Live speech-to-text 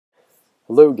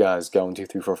Hello guys,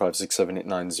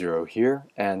 Gowan234567890 here,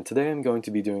 and today I'm going to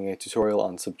be doing a tutorial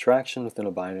on subtraction within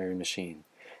a binary machine.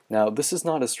 Now this is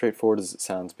not as straightforward as it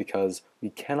sounds because we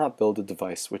cannot build a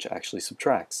device which actually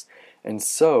subtracts, and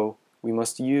so we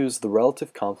must use the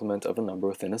relative complement of a number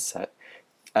within a set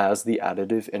as the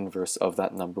additive inverse of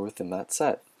that number within that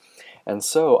set. And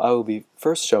so I will be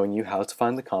first showing you how to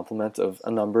find the complement of a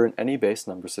number in any base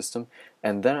number system,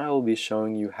 and then I will be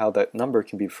showing you how that number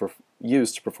can be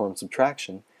used to perform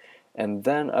subtraction, and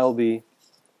then I will be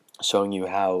showing you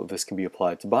how this can be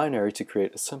applied to binary to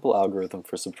create a simple algorithm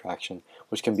for subtraction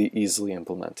which can be easily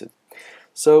implemented.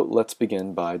 So let's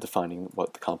begin by defining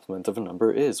what the complement of a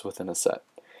number is within a set.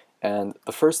 And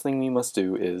the first thing we must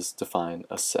do is define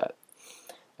a set.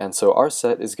 And so our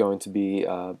set is going to be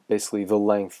basically the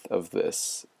length of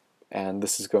this, and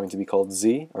this is going to be called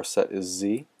Z. Our set is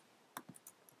Z,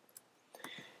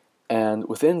 and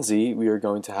within Z we are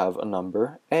going to have a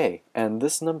number A, and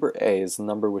this number A is the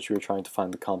number which we are trying to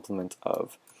find the complement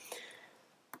of.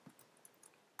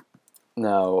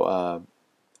 Now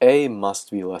A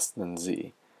must be less than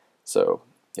Z, so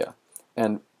yeah,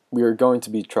 and we are going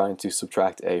to be trying to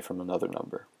subtract A from another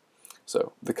number.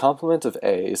 So the complement of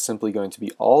A is simply going to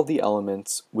be all the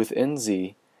elements within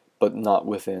Z but not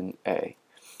within A.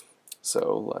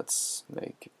 So let's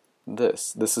make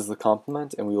this. This is the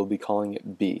complement and we will be calling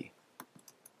it B.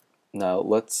 Now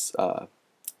let's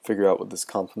figure out what this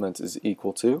complement is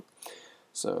equal to.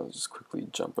 So just quickly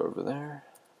jump over there.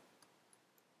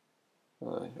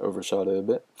 I overshot it a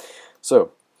bit.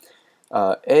 So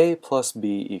A plus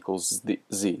B equals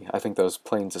Z. I think that was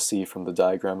plain to see from the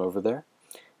diagram over there.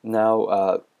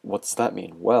 Now, what does that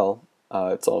mean? Well,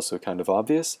 it's also kind of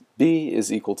obvious. B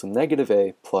is equal to negative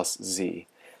A plus Z,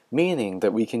 meaning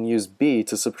that we can use B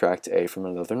to subtract A from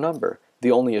another number.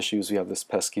 The only issue is we have this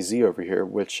pesky Z over here,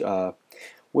 which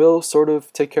will sort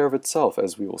of take care of itself,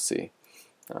 as we will see.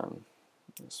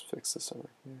 Let's fix this over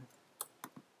here.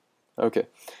 Okay.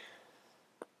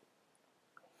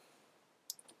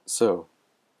 So,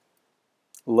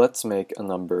 let's make a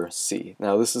number C.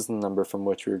 Now this is the number from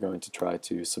which we're going to try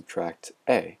to subtract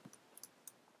A.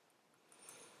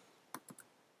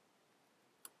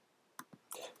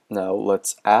 Now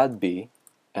let's add B,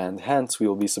 and hence we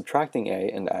will be subtracting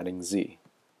A and adding Z.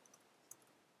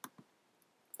 I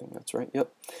think that's right,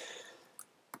 yep.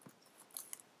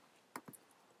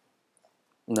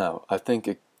 Now I think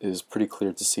it is pretty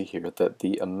clear to see here that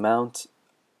the amount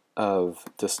of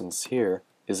distance here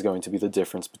is going to be the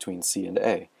difference between C and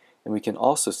A. And we can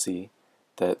also see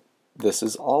that this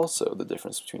is also the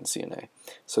difference between C and A.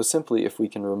 So simply, if we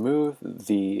can remove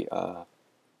the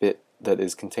bit that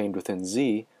is contained within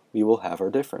Z, we will have our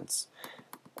difference.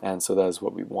 And so that is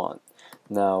what we want.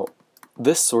 Now,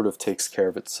 this sort of takes care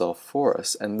of itself for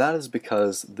us, and that is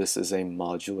because this is a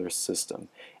modular system.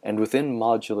 And within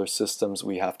modular systems,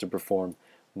 we have to perform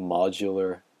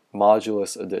modulus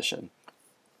addition.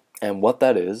 And what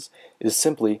that is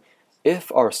simply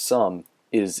if our sum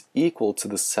is equal to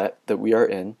the set that we are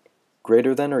in,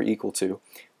 greater than or equal to,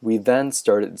 we then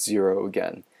start at 0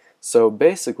 again. So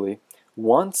basically,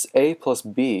 once A plus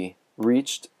B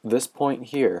reached this point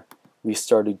here, we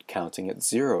started counting at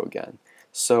 0 again.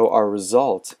 So our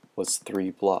result was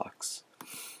 3 blocks.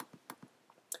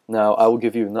 Now I will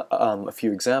give you a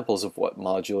few examples of what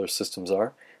modular systems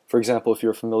are. For example, if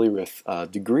you're familiar with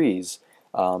degrees,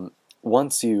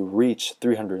 once you reach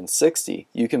 360,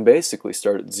 you can basically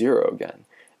start at 0 again.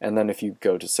 And then if you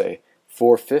go to, say,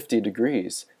 450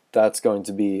 degrees, that's going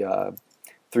to be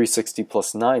 360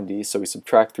 plus 90, so we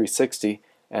subtract 360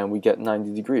 and we get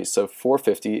 90 degrees. So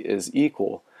 450 is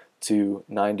equal to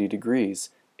 90 degrees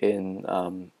in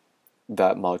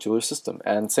that modular system.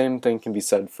 And same thing can be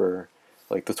said for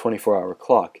like the 24-hour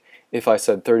clock. If I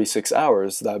said 36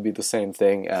 hours, that would be the same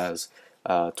thing as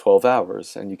 12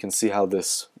 hours, and you can see how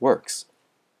this works.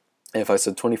 If I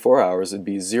said 24 hours, it'd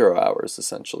be 0 hours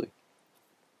essentially.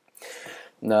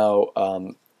 Now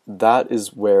that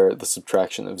is where the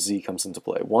subtraction of Z comes into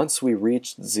play. Once we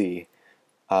reach Z,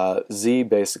 Z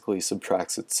basically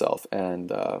subtracts itself,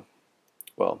 and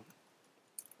well,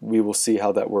 we will see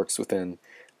how that works within,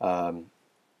 in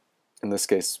this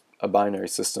case, a binary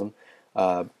system,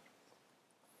 and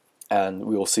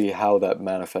we will see how that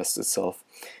manifests itself.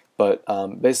 But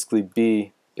basically,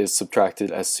 B is subtracted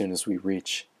as soon as we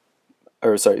reach,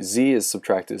 or sorry, Z is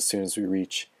subtracted as soon as we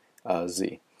reach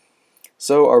Z.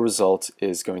 So our result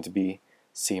is going to be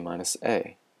C minus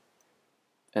A.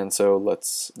 And so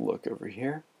let's look over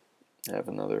here. I have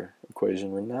another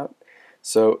equation written out.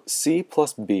 So C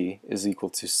plus B is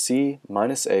equal to C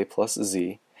minus A plus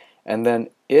Z. And then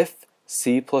if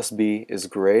C plus B is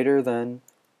greater than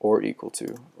or equal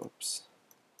to, oops,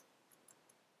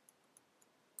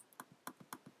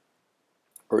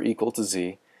 or equal to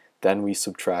z, then we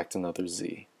subtract another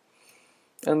z.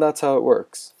 And that's how it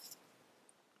works.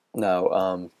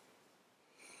 Now,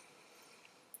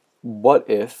 what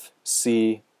if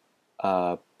c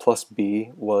plus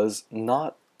b was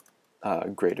not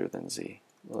greater than z?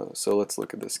 So let's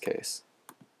look at this case.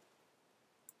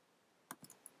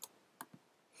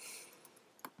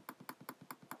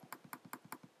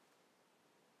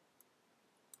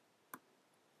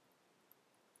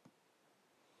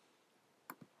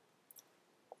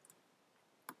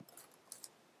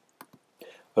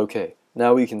 Okay,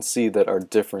 now we can see that our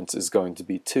difference is going to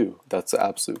be 2. That's the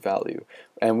absolute value.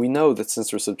 And we know that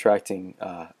since we're subtracting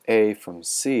a from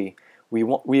c,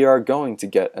 we are going to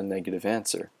get a negative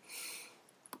answer.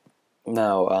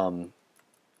 Now,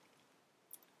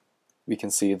 we can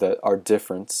see that our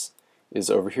difference is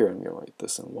over here. I'm going to write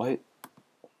this in white.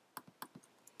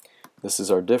 This is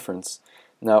our difference.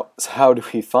 Now, how do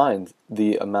we find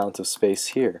the amount of space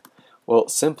here? Well,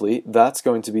 simply, that's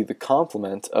going to be the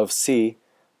complement of c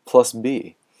plus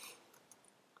b.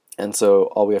 And so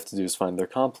all we have to do is find their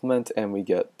complement, and we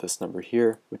get this number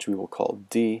here, which we will call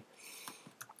d.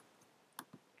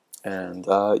 And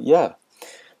yeah,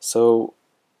 so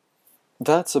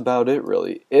that's about it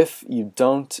really. If you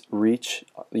don't reach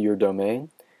your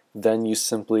domain, then you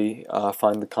simply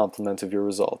find the complement of your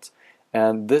result.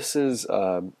 And this is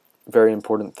a very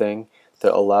important thing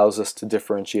that allows us to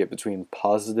differentiate between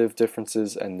positive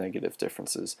differences and negative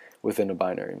differences within a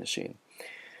binary machine.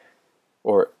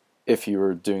 Or if you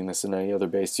were doing this in any other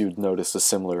base, you'd notice a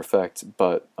similar effect,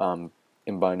 but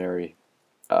in binary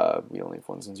we only have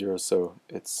ones and zeros, so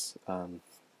it's a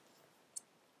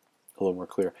little more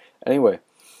clear. Anyway,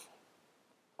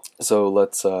 so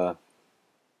let's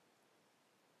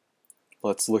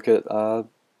look at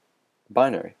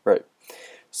binary, right?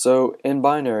 So in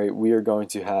binary, we are going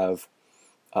to have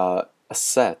a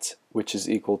set which is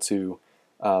equal to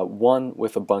 1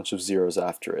 with a bunch of zeros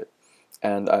after it.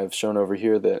 And I've shown over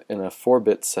here that in a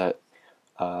 4-bit set,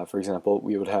 for example,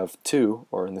 we would have 2,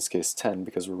 or in this case 10,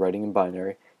 because we're writing in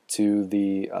binary, to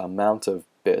the amount of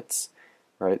bits,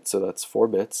 right? So that's 4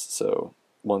 bits, so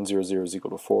 100 is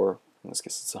equal to 4, in this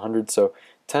case it's 100, so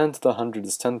 10 to the 100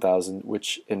 is 10,000,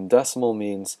 which in decimal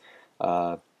means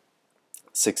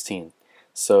 16.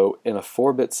 So in a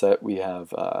 4-bit set we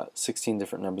have 16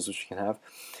 different numbers which we can have,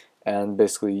 and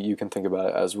basically you can think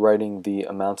about it as writing the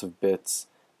amount of bits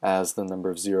as the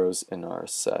number of zeros in our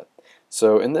set.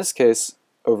 So in this case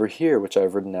over here, which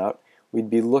I've written out, we'd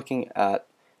be looking at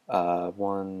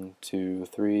 1, 2,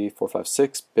 3, 4, 5,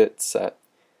 6-bit set.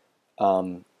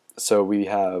 So we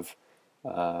have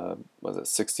was it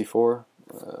 64?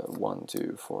 1,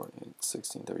 2, 4, 8,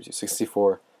 16, 32,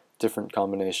 64 different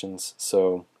combinations.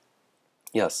 So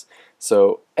yes,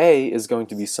 so A is going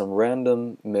to be some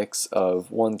random mix of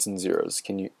ones and zeros.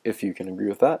 If you can agree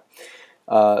with that,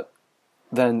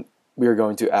 then we are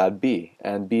going to add B,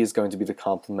 and B is going to be the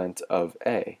complement of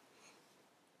A.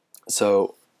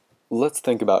 So let's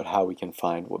think about how we can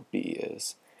find what B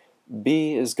is.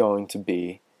 B is going to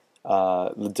be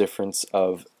the difference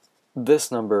of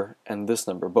this number and this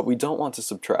number, but we don't want to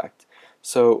subtract.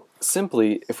 So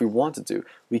simply, if we wanted to,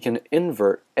 we can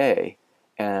invert A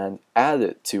and add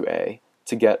it to A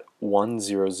to get 1,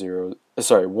 0, 0,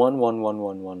 sorry, 1, 1, 1,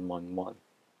 1, 1, 1, 1.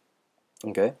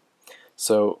 Okay,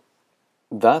 so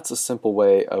that's a simple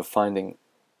way of finding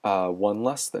 1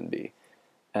 less than B.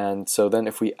 And so then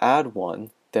if we add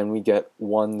 1, then we get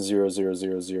 1, 0, 0,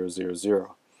 0, 0, 0,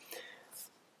 0.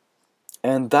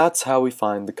 And that's how we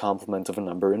find the complement of a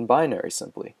number in binary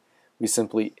simply. We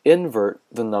simply invert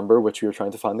the number which we are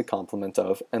trying to find the complement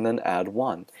of and then add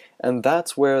 1. And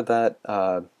that's where that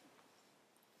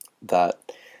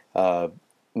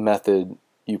method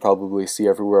you probably see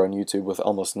everywhere on YouTube with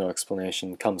almost no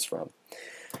explanation comes from.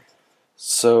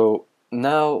 So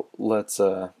now let's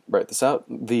write this out.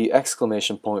 The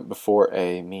exclamation point before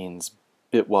A means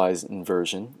bitwise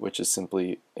inversion, which is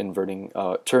simply inverting,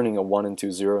 turning a 1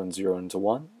 into 0 and 0 into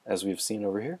 1, as we've seen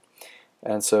over here.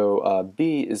 And so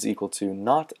B is equal to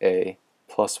not A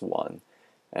plus 1,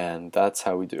 and that's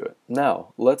how we do it.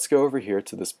 Now, let's go over here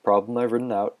to this problem I've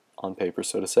written out on paper,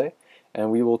 so to say, and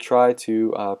we will try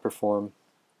to perform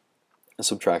a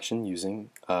subtraction using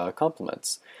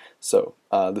complements. So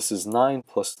this is 9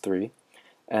 plus 3,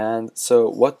 and so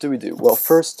what do we do? Well,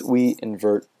 first we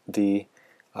invert the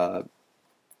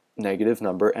negative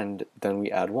number and then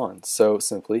we add 1. So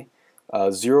simply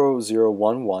 0, 0,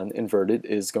 1, 1 inverted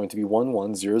is going to be 1,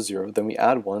 1, 0, 0, then we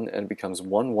add 1 and it becomes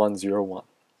 1, 1, 0, 1.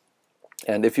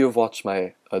 And if you have watched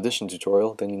my addition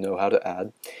tutorial, then you know how to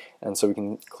add, and so we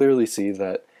can clearly see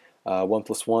that 1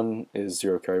 plus 1 is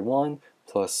 0 carry 1,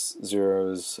 plus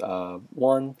 0 is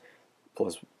 1,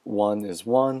 plus 1 is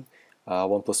 1,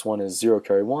 1 plus 1 is 0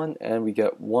 carry 1, and we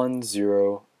get 1,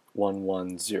 0, 1,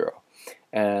 1, 0.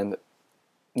 And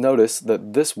notice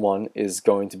that this 1 is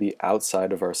going to be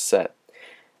outside of our set.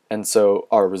 And so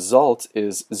our result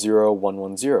is 0, 1,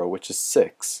 1, 0, which is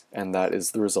 6, and that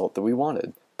is the result that we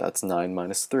wanted. That's 9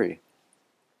 minus 3.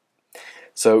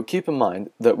 So keep in mind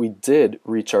that we did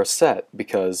reach our set,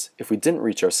 because if we didn't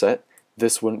reach our set,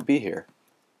 this wouldn't be here.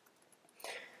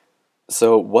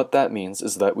 So what that means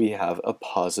is that we have a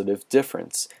positive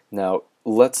difference. Now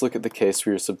let's look at the case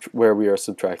where we are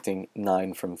subtracting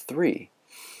 9 from 3.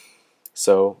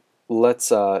 So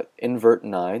let's invert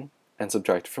 9 and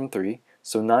subtract it from 3.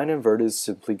 So 9 inverted is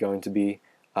simply going to be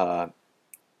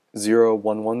 0,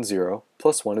 1, 1, 0,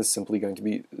 plus 1 is simply going to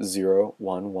be 0,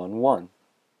 1, 1, 1.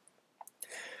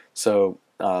 So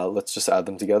let's just add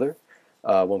them together.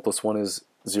 1 plus 1 is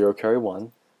 0 carry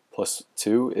 1, plus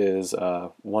 2 is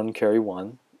 1 carry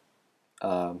 1,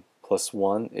 plus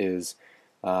 1 is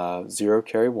 0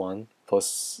 carry 1,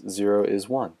 plus 0 is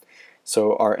 1.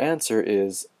 So our answer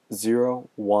is 0,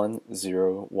 1,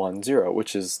 0, 1, 0,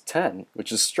 which is 10,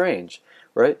 which is strange,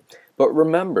 right? But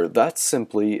remember, that's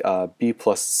simply b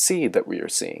plus c that we are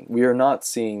seeing. We are not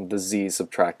seeing the z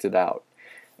subtracted out.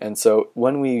 And so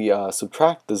when we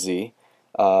subtract the z,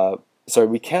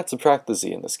 we can't subtract the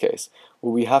z in this case.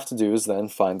 What we have to do is then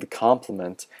find the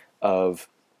complement of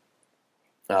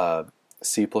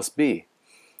c plus b.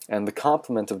 And the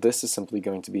complement of this is simply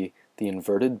going to be the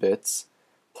inverted bits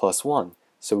plus 1.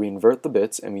 So we invert the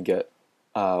bits and we get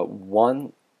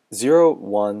 1, 0,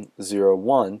 1, 0,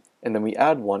 1, and then we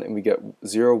add 1 and we get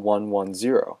 0, 1, 1,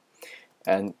 0.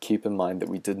 And keep in mind that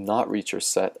we did not reach our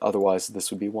set, otherwise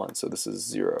this would be 1. So this is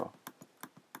 0.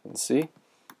 And see?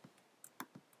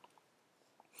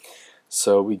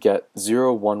 So we get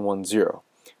 0, 1, 1, 0,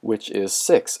 which is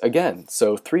 6. Again,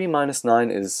 so 3 minus 9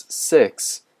 is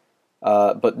 6,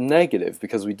 but negative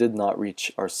because we did not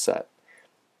reach our set.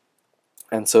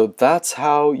 And so that's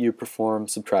how you perform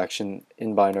subtraction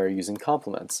in binary using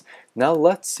complements. Now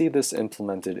let's see this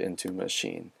implemented into a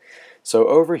machine. So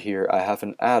over here I have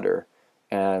an adder,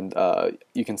 and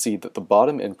you can see that the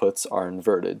bottom inputs are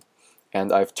inverted,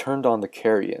 and I've turned on the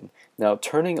carry-in. Now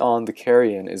turning on the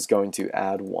carry-in is going to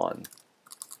add 1.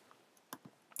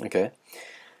 Okay,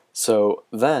 so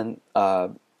then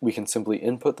we can simply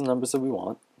input the numbers that we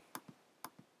want,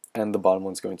 and the bottom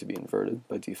one's going to be inverted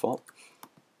by default.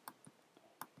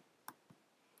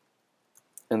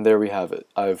 And there we have it.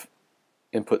 I've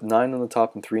input 9 on the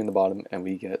top and 3 on the bottom, and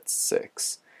we get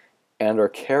 6. And our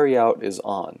carry out is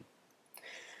on.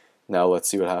 Now let's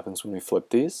see what happens when we flip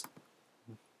these.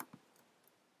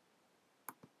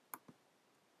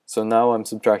 So now I'm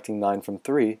subtracting 9 from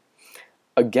 3.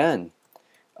 Again,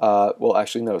 well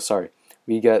actually no, sorry.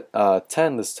 We get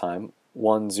 10 this time,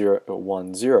 1, 0,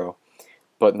 1, 0.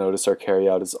 But notice our carry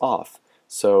out is off.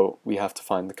 So we have to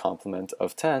find the complement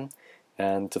of 10.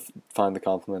 And to find the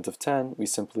complement of 10, we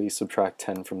simply subtract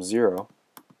 10 from 0.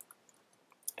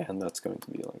 And that's going to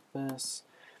be like this.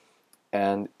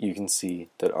 And you can see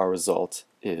that our result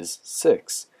is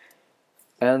 6.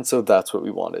 And so that's what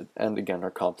we wanted. And again, our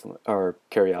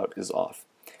carry out is off.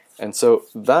 And so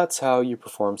that's how you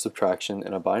perform subtraction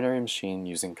in a binary machine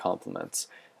using complements.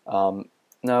 Now,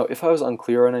 if I was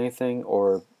unclear on anything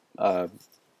or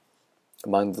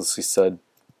mindlessly said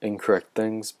incorrect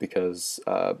things, because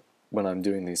when I'm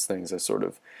doing these things I sort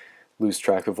of lose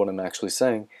track of what I'm actually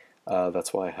saying,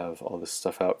 that's why I have all this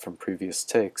stuff out from previous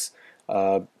takes.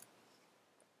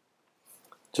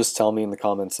 Just tell me in the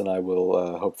comments and I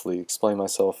will hopefully explain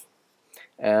myself.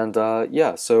 And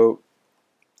yeah, so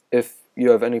if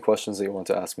you have any questions that you want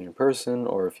to ask me in person,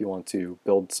 or if you want to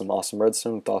build some awesome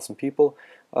redstone with awesome people,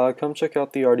 come check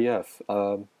out the RDF.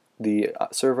 The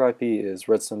server IP is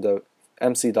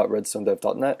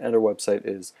mc.redstonedev.net, and our website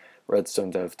is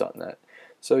redstonedev.net.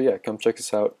 So yeah, come check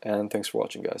us out, and thanks for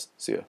watching, guys. See ya.